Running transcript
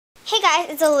Hey guys,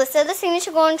 it's Alyssa, the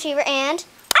Signature Golden Retriever, and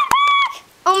I'm back!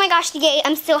 Oh my gosh, yay,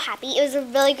 I'm so happy. It was a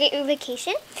really great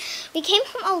vacation. We came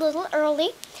home a little early.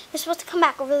 We're supposed to come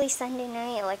back really Sunday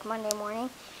night, like Monday morning.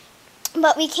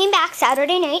 But we came back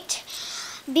Saturday night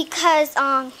because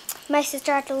my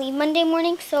sister had to leave Monday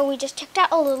morning, so we just checked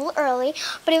out a little early.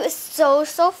 But it was so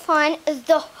fun.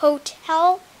 The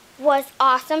hotel was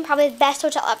awesome. Probably the best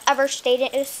hotel I've ever stayed in.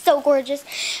 It was so gorgeous.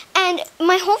 And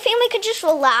my whole family could just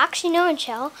relax, you know, and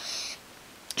chill.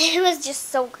 It was just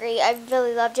so great. I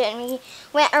really loved it. And we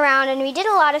went around and we did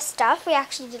a lot of stuff. We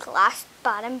actually did a glass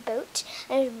bottom boat.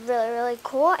 And it was really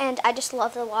cool. And I just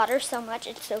love the water so much.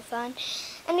 It's so fun.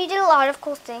 And we did a lot of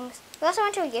cool things. We also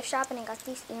went to a gift shop and I got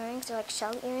these earrings. They're like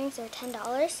shell earrings. They're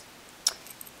 $10.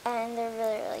 And they're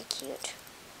really cute.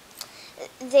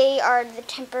 They are the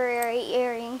temporary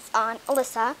earrings on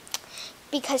Alyssa,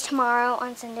 because tomorrow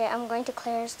on Sunday I'm going to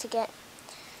Claire's to get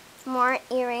more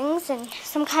earrings and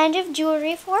some kind of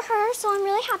jewelry for her, so I'm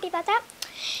really happy about that.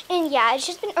 And yeah, it's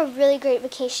just been a really great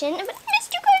vacation, but I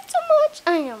missed you guys so much.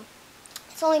 I know,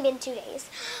 it's only been 2 days,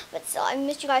 but still, I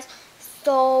missed you guys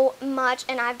so much,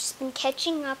 and I've just been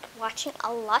catching up, watching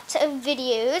a lot of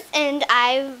videos, and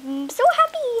I'm so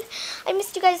happy. I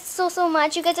missed you guys so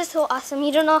much. You guys are so awesome.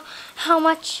 You don't know how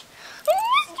much I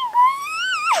missed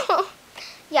you guys.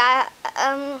 Yeah,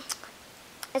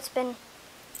 it's been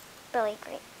really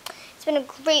great. It's been a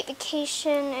great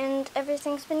vacation, and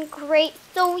everything's been great.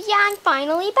 So yeah, I'm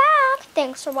finally back.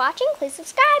 Thanks for watching. Please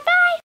subscribe. Bye.